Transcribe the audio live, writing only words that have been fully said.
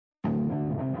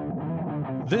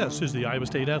This is the Iowa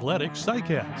State Athletics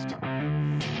SciCast.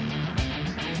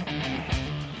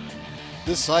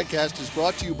 This SciCast is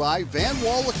brought to you by Van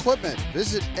Wall Equipment.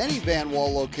 Visit any Van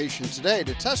Wall location today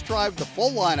to test drive the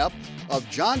full lineup of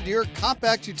John Deere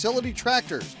compact utility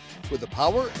tractors with the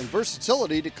power and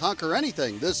versatility to conquer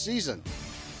anything this season.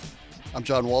 I'm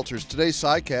John Walters. Today's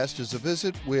SciCast is a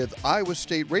visit with Iowa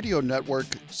State Radio Network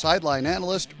sideline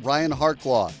analyst Ryan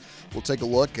Harklaw. We'll take a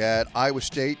look at Iowa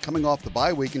State coming off the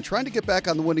bye week and trying to get back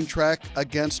on the winning track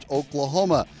against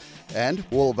Oklahoma. And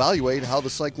we'll evaluate how the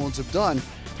Cyclones have done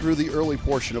through the early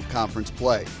portion of conference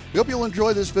play. We hope you'll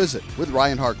enjoy this visit with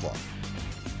Ryan Harklaw.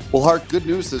 Well, Hart, good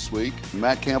news this week.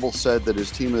 Matt Campbell said that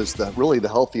his team is really the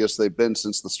healthiest they've been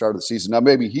since the start of the season. Now,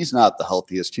 maybe he's not the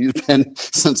healthiest he's been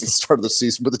since the start of the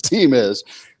season, but the team is,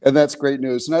 and that's great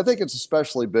news. And I think it's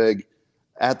especially big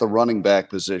at the running back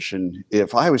position.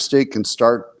 If Iowa State can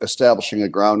start establishing a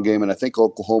ground game, and I think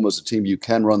Oklahoma is a team you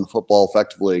can run the football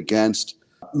effectively against,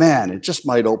 man, it just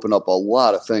might open up a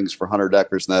lot of things for Hunter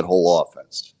Dekkers and that whole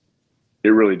offense. It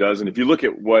really does. And if you look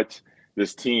at what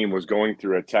this team was going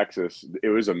through at Texas, it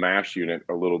was a mash unit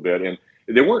a little bit. And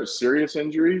they weren't serious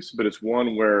injuries, but it's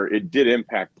one where it did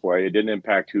impact play. It didn't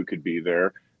impact who could be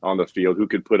there on the field, who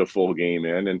could put a full game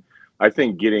in. And I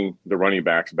think getting the running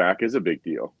backs back is a big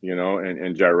deal, you know,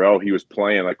 and Jarrell, he was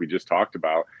playing like we just talked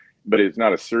about, but it's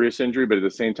not a serious injury, but at the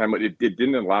same time, it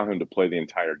didn't allow him to play the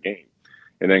entire game.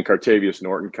 And then Cartavius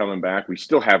Norton coming back, we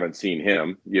still haven't seen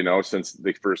him, you know, since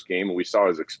the first game, and we saw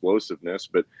his explosiveness,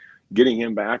 but getting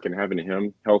him back and having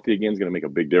him healthy again is going to make a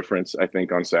big difference, I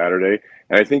think, on Saturday.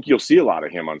 And I think you'll see a lot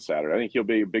of him on Saturday. I think he'll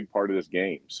be a big part of this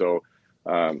game. So,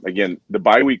 again, the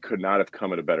bye week could not have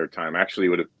come at a better time. Actually, it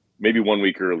would have maybe 1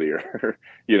 week earlier,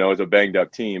 you know, as a banged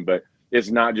up team. But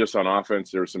it's not just on offense.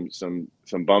 There were some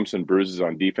bumps and bruises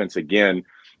on defense. Again,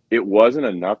 it wasn't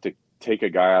enough to take a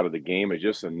guy out of the game. It's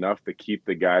just enough to keep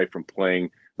the guy from playing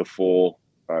the full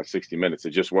 60 minutes. It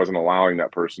just wasn't allowing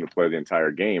that person to play the entire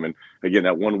game. And again,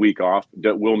 that 1 week off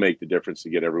that will make the difference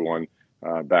to get everyone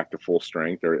back to full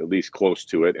strength, or at least close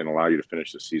to it, and allow you to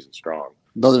finish the season strong.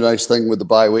 Another nice thing with the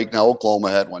bye week, now Oklahoma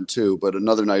had one too, but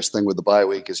another nice thing with the bye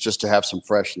week is just to have some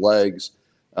fresh legs,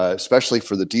 especially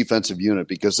for the defensive unit,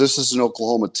 because this is an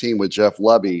Oklahoma team with Jeff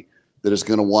Lebby that is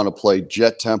going to want to play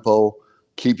jet tempo,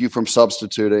 keep you from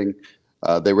substituting.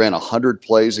 They ran 100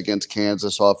 plays against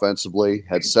Kansas offensively,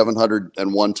 had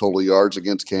 701 total yards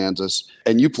against Kansas.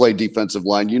 And you play defensive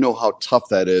line. You know how tough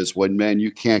that is when, man,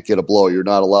 you can't get a blow. You're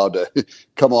not allowed to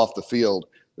come off the field.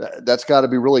 That's got to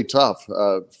be really tough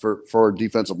for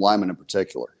defensive linemen in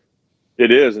particular.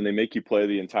 It is, and they make you play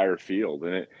the entire field.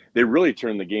 And they really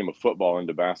turn the game of football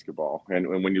into basketball.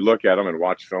 And when you look at them and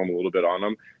watch film a little bit on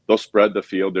them, they'll spread the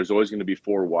field. There's always going to be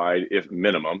 4 wide, if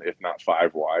minimum, if not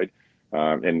 5 wide.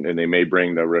 And they may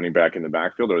bring the running back in the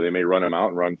backfield, or they may run them out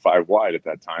and run 5 wide at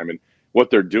that time. And what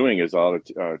they're doing is all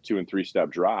the 2 and 3 step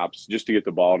drops just to get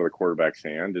the ball to the quarterback's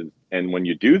hand. And when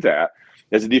you do that,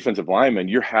 as a defensive lineman,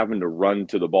 you're having to run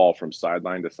to the ball from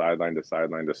sideline to sideline to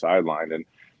sideline to sideline.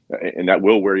 And that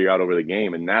will wear you out over the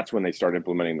game. And that's when they start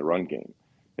implementing the run game.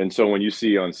 And so when you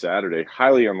see on Saturday,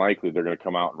 highly unlikely they're going to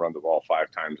come out and run the ball 5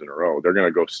 times in a row. They're going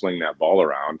to go sling that ball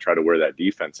around, try to wear that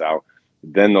defense out.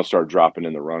 Then they'll start dropping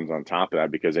in the runs on top of that,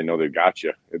 because they know they've got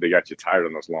you. They got you tired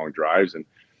on those long drives, and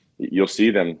you'll see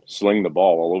them sling the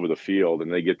ball all over the field,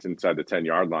 and they get inside the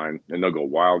 10-yard line, and they'll go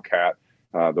wildcat.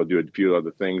 They'll do a few other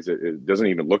things. It doesn't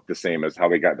even look the same as how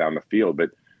they got down the field.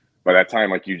 But by that time,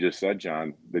 like you just said,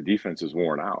 John, the defense is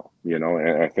worn out, you know,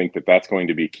 and I think that's going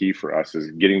to be key for us,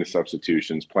 is getting the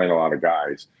substitutions, playing a lot of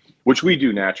guys, which we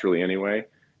do naturally anyway,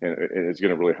 and it's going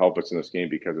to really help us in this game,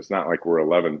 because it's not like we're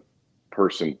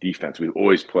 11-person defense. We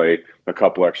always play a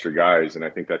couple extra guys, and I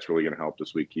think that's really going to help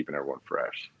this week, keeping everyone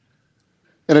fresh.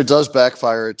 And it does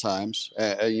backfire at times.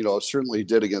 You know, it certainly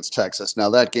did against Texas. Now,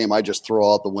 that game I just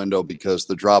throw out the window, because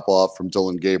the drop-off from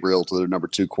Dillon Gabriel to their number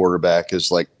 2 quarterback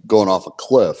is like going off a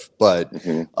cliff. But,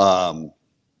 you know,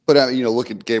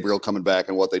 look at Gabriel coming back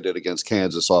and what they did against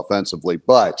Kansas offensively.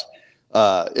 But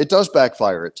it does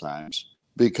backfire at times,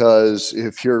 because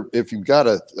if you've got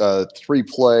a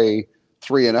 3-play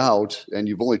 3 and out, and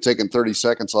you've only taken 30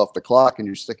 seconds off the clock, and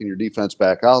you're sticking your defense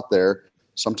back out there,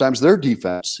 sometimes their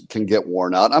defense can get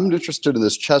worn out. I'm interested in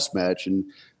this chess match, and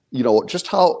you know, just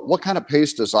what kind of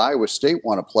pace does Iowa State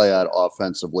want to play at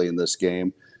offensively in this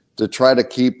game to try to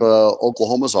keep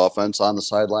Oklahoma's offense on the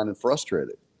sideline and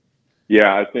frustrated?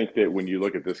 Yeah, I think that when you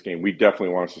look at this game, we definitely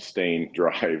want to sustain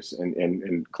drives,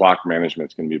 and clock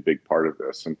management is going to be a big part of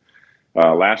this. And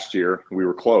last year we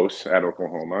were close at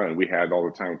Oklahoma, and we had all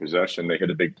the time of possession. They hit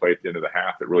a big play at the end of the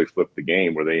half that really flipped the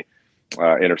game, where they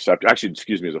intercepted. Actually,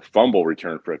 it was a fumble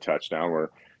return for a touchdown, where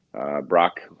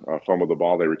Brock fumbled the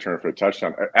ball. They returned for a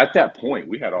touchdown. At that point,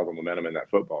 we had all the momentum in that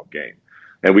football game.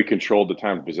 And we controlled the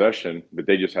time of possession, but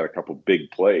they just had a couple big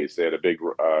plays. They had a big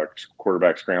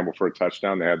quarterback scramble for a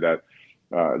touchdown. They had that,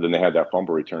 then they had that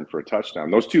fumble return for a touchdown.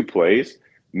 Those two plays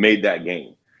made that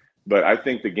game. But I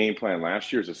think the game plan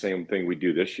last year is the same thing we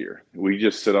do this year. We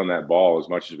just sit on that ball as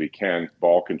much as we can,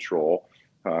 ball control.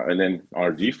 And then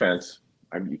our defense,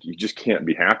 you just can't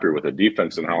be happier with the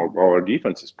defense and how well our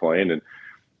defense is playing. And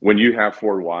when you have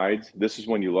four wides, this is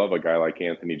when you love a guy like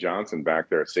Anthony Johnson back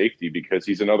there at safety, because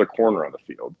he's another corner on the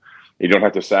field. You don't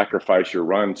have to sacrifice your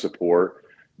run support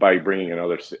by bringing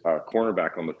another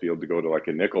cornerback on the field to go to like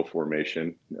a nickel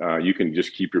formation. You can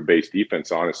just keep your base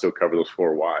defense on and still cover those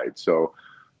four wide. So,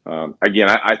 again,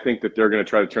 I think that they're going to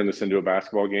try to turn this into a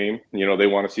basketball game. You know, they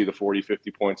want to see the 40, 50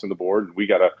 points on the board. We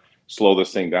got to slow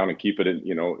this thing down and keep it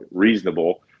in,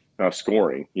 reasonable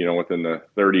scoring, within the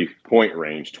 30-point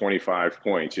range, 25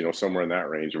 points, somewhere in that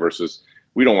range, versus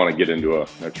we don't want to get into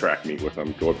a track meet with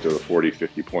them, go up to the 40,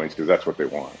 50 points, because that's what they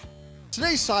want.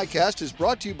 Today's SciCast is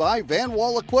brought to you by Van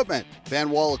Wall Equipment.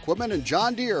 Van Wall Equipment and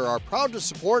John Deere are proud to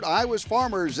support Iowa's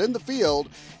farmers in the field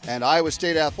and Iowa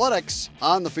State athletics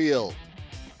on the field.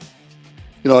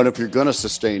 And if you're going to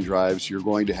sustain drives, you're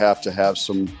going to have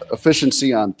some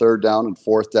efficiency on third down and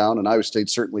fourth down, and Iowa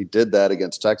State certainly did that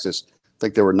against Texas. I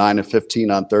think they were 9 of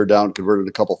 15 on third down, converted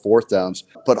a couple fourth downs.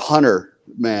 But Hunter,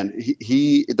 man,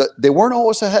 they weren't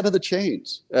always ahead of the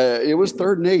chains. It was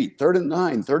 3rd and 8, 3rd and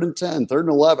 9, 3rd and 10, 3rd and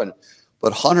 11.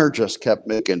 But Hunter just kept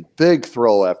making big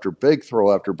throw after big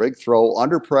throw after big throw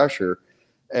under pressure.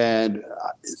 And,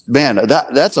 man,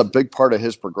 that's a big part of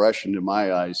his progression in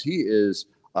my eyes. He is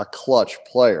a clutch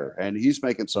player, and he's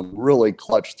making some really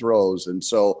clutch throws. And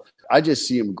so I just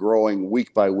see him growing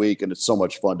week by week, and it's so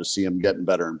much fun to see him getting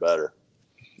better and better.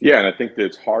 Yeah, and I think that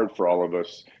it's hard for all of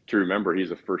us to remember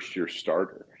he's a first-year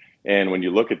starter. And when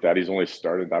you look at that, he's only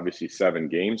started, obviously, 7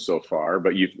 games so far.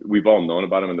 But we've all known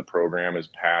about him in the program, his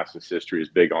past, his history, his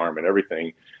big arm and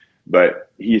everything.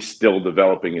 But he's still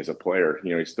developing as a player.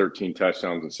 He's 13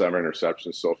 touchdowns and 7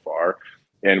 interceptions so far.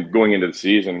 And going into the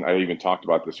season, I even talked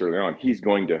about this earlier on, there's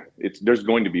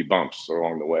going to be bumps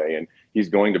along the way, and he's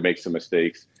going to make some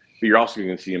mistakes. But you're also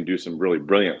going to see him do some really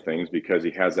brilliant things because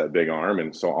he has that big arm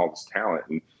and so all this talent.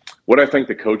 And what I think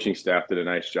the coaching staff did a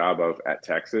nice job of at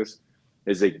Texas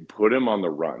is they put him on the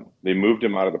run. They moved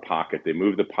him out of the pocket. They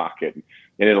moved the pocket,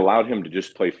 and it allowed him to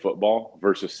just play football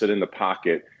versus sit in the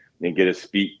pocket and get his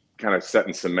feet kind of set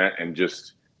in cement and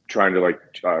just trying to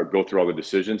go through all the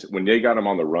decisions. When they got him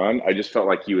on the run, I just felt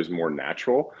like he was more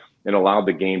natural and allowed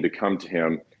the game to come to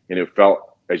him. And it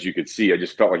felt, as you could see, I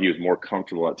just felt like he was more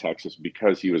comfortable at Texas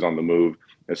because he was on the move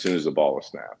as soon as the ball was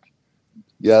snapped.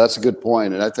 Yeah, that's a good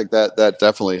point. And I think that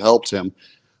definitely helped him.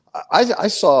 I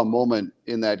saw a moment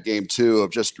in that game, too,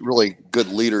 of just really good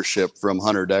leadership from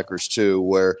Hunter Dekkers, too,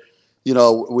 where,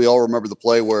 we all remember the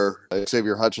play where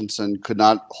Xavier Hutchinson could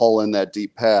not haul in that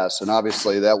deep pass. And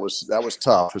obviously that was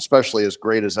tough, especially as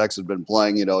great as X had been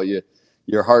playing.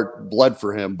 Your heart bled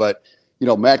for him. But,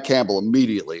 Matt Campbell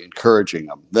immediately encouraging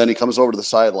him. Then he comes over to the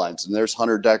sidelines, and there's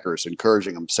Hunter Dekkers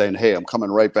encouraging him, saying, hey, I'm coming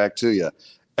right back to you.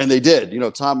 And they did.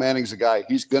 Tom Manning's a guy,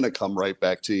 he's going to come right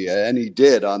back to you. And he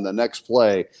did on the next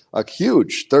play, a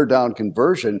huge third down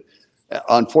conversion.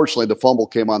 Unfortunately, the fumble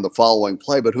came on the following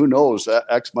play, but who knows?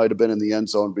 X might have been in the end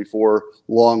zone before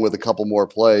long with a couple more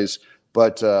plays.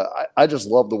 But I just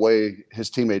love the way his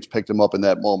teammates picked him up in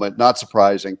that moment. Not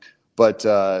surprising. But,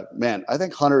 man, I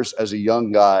think Hunter's, as a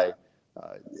young guy,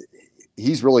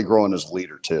 he's really growing as a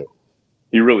leader, too.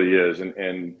 He really is.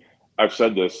 And I've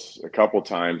said this a couple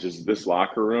times, is this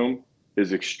locker room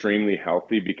is extremely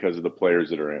healthy because of the players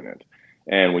that are in it.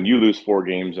 And when you lose 4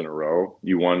 games in a row,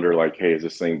 you wonder, hey, is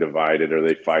this thing divided? Are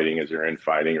they fighting? Is there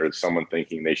infighting? Or is someone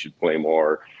thinking they should play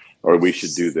more or we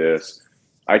should do this?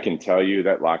 I can tell you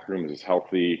that locker room is as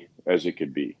healthy as it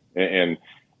could be. And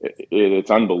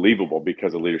it's unbelievable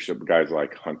because of leadership of guys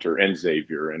like Hunter and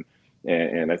Xavier.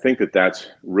 And I think that that's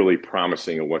really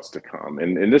promising of what's to come.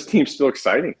 And this team's still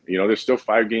exciting. There's still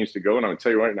 5 games to go. And I'm going to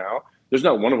tell you right now, there's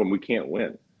not one of them we can't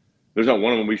win. There's not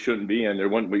one of them we shouldn't be in. There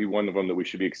wouldn't be one of them that we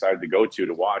should be excited to go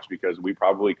to watch because we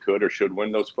probably could or should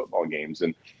win those football games.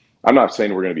 And I'm not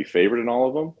saying we're going to be favored in all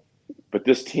of them, but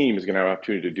this team is going to have an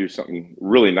opportunity to do something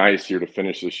really nice here to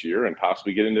finish this year and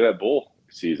possibly get into that bowl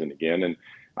season again. And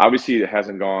obviously it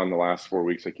hasn't gone the last 4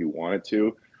 weeks like you want it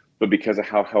to, but because of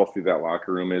how healthy that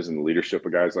locker room is and the leadership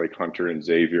of guys like Hunter and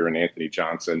Xavier and Anthony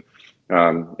Johnson,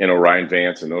 and Orion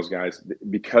Vance and those guys,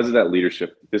 because of that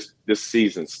leadership, this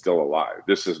season's still alive.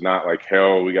 This is not like,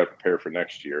 hell, we got to prepare for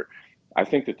next year. I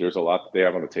think that there's a lot that they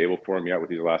have on the table for them yet with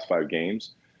these last 5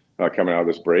 games. coming out of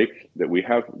this break, that we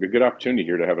have a good opportunity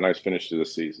here to have a nice finish to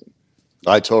this season.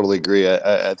 I totally agree.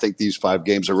 I think these 5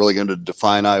 games are really going to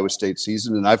define Iowa State's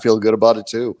season, and I feel good about it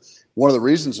too. One of the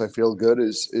reasons I feel good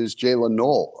is Jalen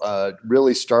Knoll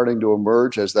really starting to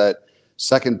emerge as that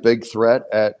second big threat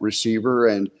at receiver.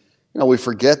 And, we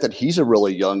forget that he's a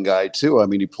really young guy too. I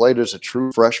mean, he played as a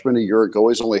true freshman a year ago.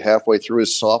 He's only halfway through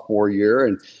his sophomore year.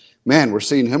 And, man, we're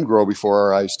seeing him grow before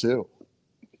our eyes too.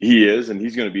 He is, and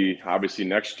he's going to be, obviously,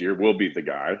 next year will be the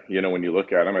guy. When you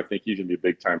look at him, I think he's going to be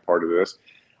a big-time part of this.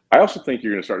 I also think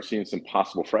you're going to start seeing some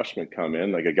possible freshmen come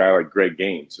in, like a guy like Greg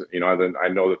Gaines. I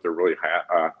know that they're really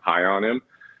high on him.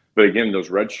 But, again, those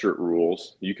redshirt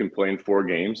rules, you can play in 4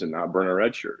 games and not burn a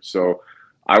redshirt. So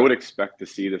I would expect to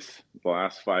see the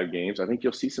last 5 games. I think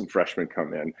you'll see some freshmen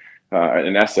come in.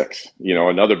 In Essex,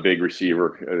 another big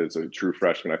receiver is a true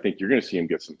freshman. I think you're going to see him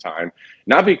get some time,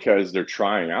 not because they're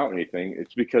trying out anything.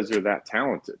 It's because they're that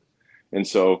talented. And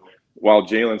so while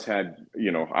Jalen's had,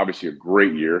 obviously a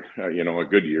great year, a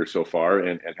good year so far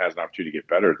and has an opportunity to get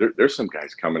better, there's some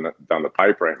guys coming down the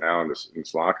pipe right now in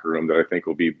this locker room that I think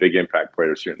will be big impact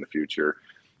players here in the future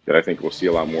that I think we'll see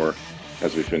a lot more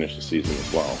as we finish the season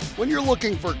as well. When you're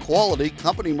looking for quality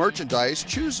company merchandise,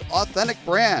 choose Authentic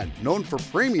Brand. Known for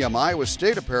premium Iowa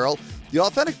State apparel, the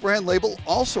Authentic Brand label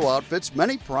also outfits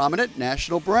many prominent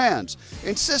national brands.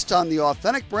 Insist on the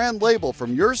Authentic Brand label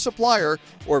from your supplier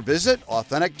or visit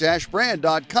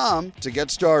authentic-brand.com to get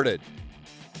started.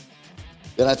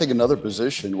 And I think another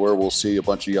position where we'll see a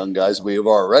bunch of young guys, we have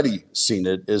already seen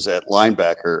it, is at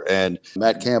linebacker. And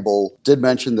Matt Campbell did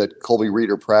mention that Colby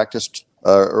Reeder practiced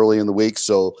early in the week.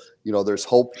 So, there's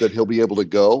hope that he'll be able to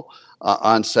go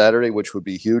on Saturday, which would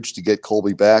be huge to get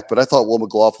Colby back. But I thought Will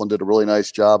McLaughlin did a really nice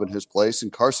job in his place.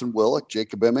 And Carson Willick,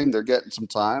 Jacob Imming, they're getting some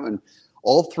time. And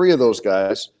all 3 of those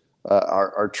guys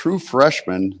are true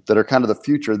freshmen that are kind of the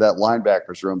future of that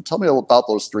linebackers room. Tell me about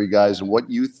those 3 guys and what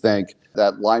you think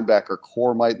that linebacker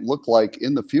core might look like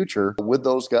in the future with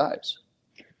those guys.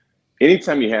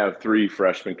 Anytime you have 3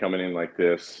 freshmen coming in like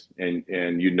this and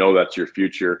that's your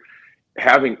future,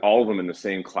 having all of them in the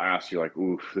same class, you're like,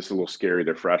 ooh, this is a little scary.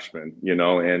 They're freshmen,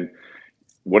 and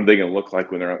what are they going to look like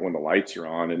when the lights are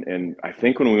on? And I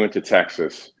think when we went to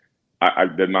Texas,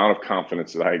 the amount of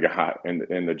confidence that I got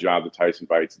and the job that Tyson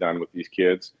Vite's done with these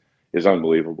kids is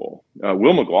unbelievable.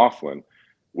 Will McLaughlin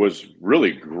was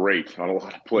really great on a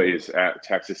lot of plays at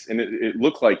Texas, and it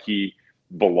looked like he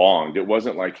belonged. It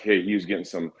wasn't like, hey, he was getting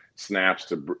some snaps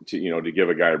to give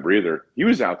a guy a breather. He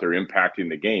was out there impacting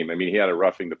the game. I mean, he had a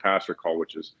roughing the passer call,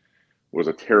 which was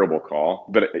a terrible call,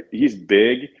 but he's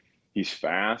big, he's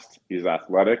fast, he's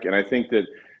athletic, and I think that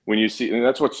when you see, and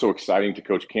that's what's so exciting to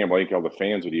Coach Campbell, I think all the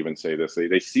fans would even say this,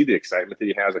 they see the excitement that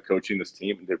he has of coaching this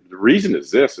team. The reason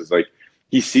is like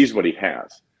he sees what he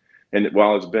has. And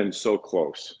while it's been so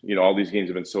close, all these games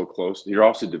have been so close, you're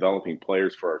also developing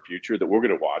players for our future that we're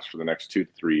going to watch for the next 2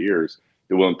 to 3 years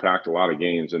that will impact a lot of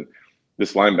games. And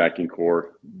this linebacking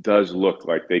core does look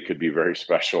like they could be very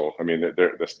special. I mean,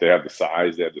 they have the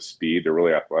size, they have the speed, they're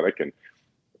really athletic. And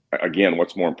again,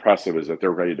 what's more impressive is that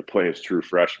they're ready to play as true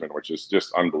freshmen, which is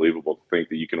just unbelievable to think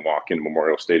that you can walk into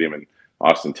Memorial Stadium in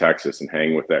Austin, Texas, and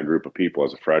hang with that group of people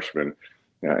as a freshman.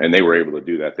 And they were able to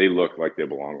do that. They look like they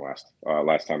belong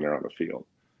last time they're on the field.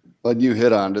 But you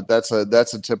hit on it. That's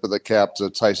a tip of the cap to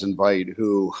Tyson Vite,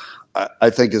 who I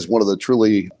think is one of the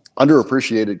truly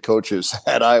underappreciated coaches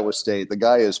at Iowa State. The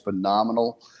guy is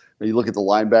phenomenal. You look at the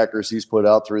linebackers he's put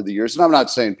out through the years, and I'm not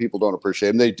saying people don't appreciate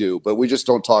him. They do, but we just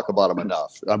don't talk about him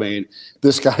enough. I mean,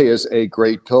 this guy is a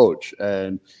great coach.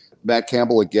 And Matt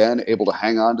Campbell, again, able to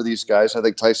hang on to these guys. I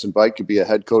think Tyson Vite could be a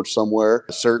head coach somewhere,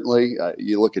 certainly.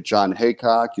 You look at John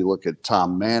Haycock, you look at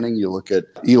Tom Manning, you look at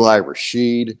Eli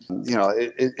Rashid.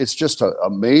 It's just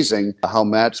amazing how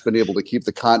Matt's been able to keep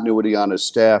the continuity on his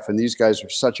staff, and these guys are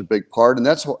such a big part. And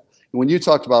that's what, when you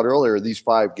talked about earlier, these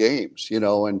 5 games,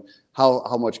 and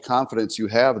how much confidence you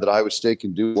have that Iowa State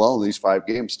can do well in these 5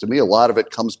 games. To me, a lot of it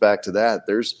comes back to that.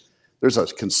 There's a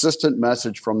consistent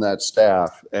message from that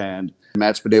staff, and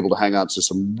Matt's been able to hang on to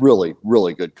some really,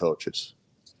 really good coaches.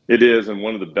 It is, and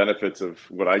one of the benefits of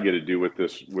what I get to do with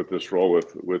this role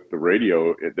with the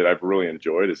radio that I've really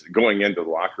enjoyed is going into the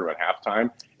locker room at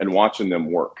halftime and watching them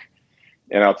work.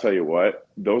 And I'll tell you what,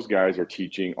 those guys are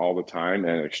teaching all the time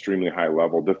at an extremely high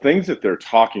level. The things that they're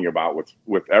talking about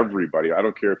with everybody, I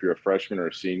don't care if you're a freshman or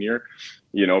a senior,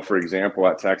 for example,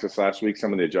 at Texas last week,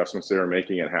 some of the adjustments they were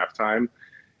making at halftime,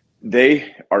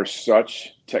 they are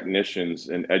such technicians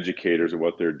and educators of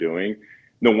what they're doing.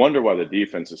 No wonder why the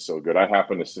defense is so good. I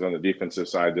happened to sit on the defensive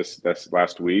side this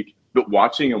last week, but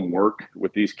watching them work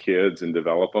with these kids and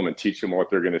develop them and teach them what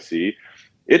they're going to see,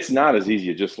 it's not as easy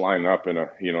to just line up in a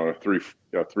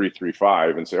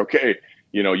 3-3-5 and say, okay,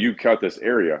 you cut this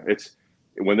area. It's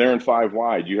when they're in 5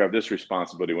 wide, you have this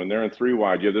responsibility. When they're in 3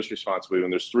 wide, you have this responsibility.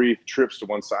 When there's 3 trips to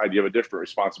one side, you have a different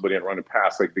responsibility and running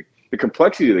past. Like the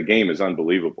complexity of the game is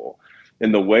unbelievable.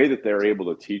 And the way that they're able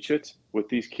to teach it with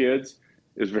these kids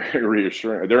is very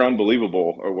reassuring. They're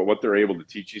unbelievable what they're able to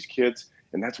teach these kids.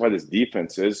 And that's why this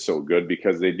defense is so good,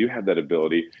 because they do have that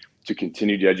ability to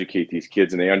continue to educate these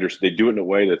kids. And they do it in a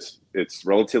way it's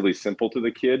relatively simple to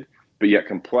the kid, but yet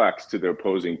complex to the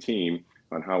opposing team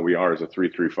on how we are as a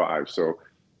 3-3-5. So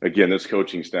again, this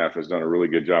coaching staff has done a really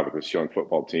good job with this young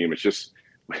football team. It's just,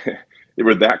 they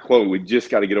were that close. We just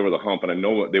got to get over the hump. And I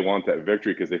know they want that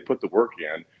victory because they put the work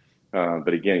in.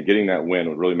 But again, getting that win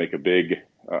would really make a big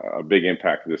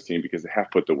impact to this team, because they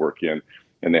have put the work in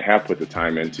and they have put the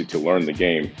time into to learn the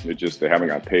game. They haven't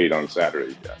got paid on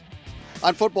Saturday yet.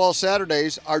 On Football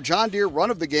Saturdays, our John Deere Run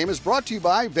of the Game is brought to you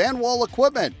by Van Wall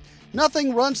Equipment.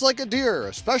 Nothing runs like a deer,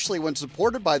 especially when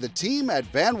supported by the team at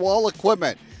Van Wall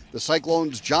Equipment, the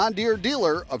Cyclones John Deere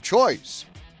dealer of choice.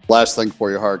 Last thing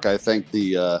for you, Hark. I think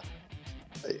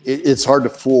it's hard to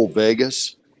fool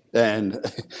Vegas. And,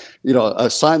 a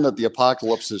sign that the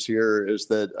apocalypse is here is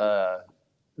that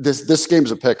this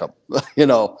game's a pick'em,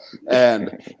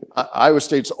 and Iowa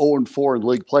State's 0-4 in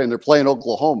league play, and they're playing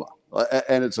Oklahoma,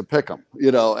 and it's a pick'em,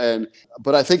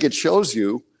 but I think it shows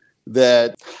you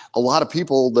that a lot of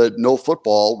people that know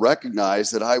football recognize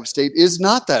that Iowa State is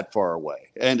not that far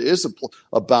away and is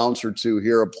a bounce or two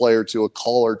here, a play or two, a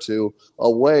call or two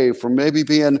away from maybe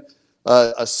being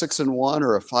a 6-1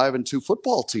 or a 5-2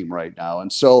 football team right now.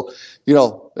 And so,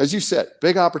 as you said,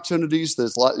 big opportunities.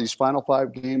 There's these final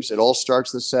 5 games. It all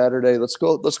starts this Saturday. Let's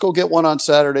go get one on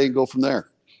Saturday and go from there.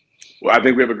 Well, I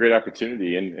think we have a great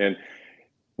opportunity, and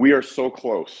we are so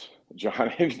close,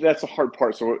 John. That's the hard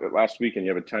part. So last weekend,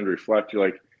 you have a time to reflect. You're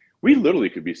like, we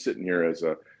literally could be sitting here as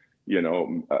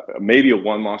maybe a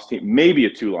 1-loss team, maybe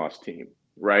a 2-loss team,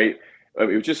 right? It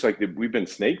was just like we've been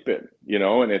snake bitten,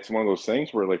 and it's one of those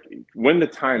things where, like, when the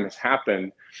time has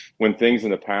happened, when things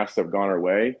in the past have gone our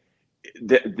way,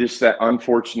 that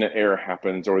unfortunate error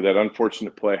happens, or that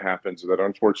unfortunate play happens, or that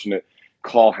unfortunate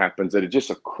call happens, that it's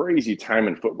just a crazy time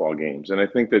in football games. And I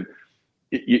think that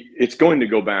it's going to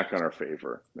go back on our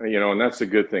favor, and that's a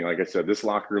good thing. Like I said, this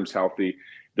locker room's healthy.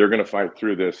 They're going to fight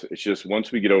through this. It's just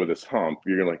once we get over this hump,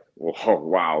 you're like, well, oh,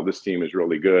 wow, this team is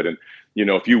really good. And,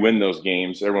 if you win those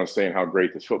games, everyone's saying how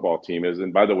great this football team is.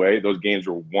 And by the way, those games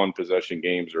are 1-possession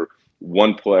games, or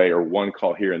 1 play or 1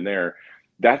 call here and there.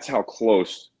 That's how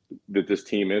close that this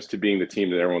team is to being the team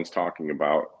that everyone's talking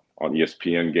about on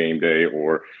ESPN game day,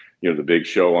 or, the big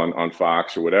show on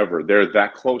Fox or whatever. They're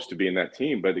that close to being that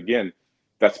team. But again,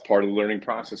 that's part of the learning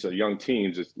process of young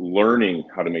teams, is learning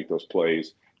how to make those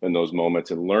plays in those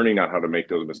moments, and learning out how to make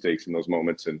those mistakes in those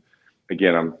moments. And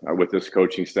again, I'm with this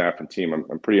coaching staff and team,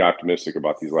 I'm pretty optimistic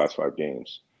about these last 5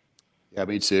 games. Yeah,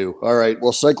 me too. All right.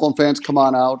 Well, Cyclone fans, come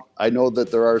on out. I know that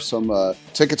there are some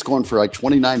tickets going for like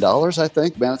 $29, I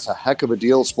think. Man, it's a heck of a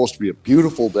deal. It's supposed to be a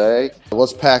beautiful day.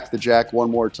 Let's pack the jack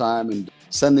one more time and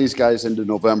send these guys into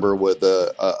November with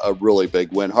a really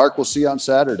big win. Hark, we'll see you on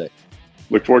Saturday.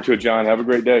 Look forward to it, John. Have a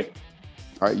great day.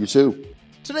 All right, you too.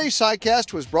 Today's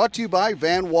SciCast was brought to you by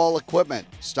Van Wall Equipment.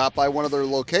 Stop by one of their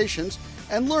locations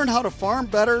and learn how to farm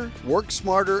better, work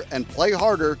smarter, and play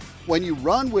harder when you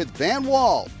run with Van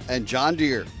Wall and John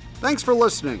Deere. Thanks for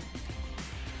listening.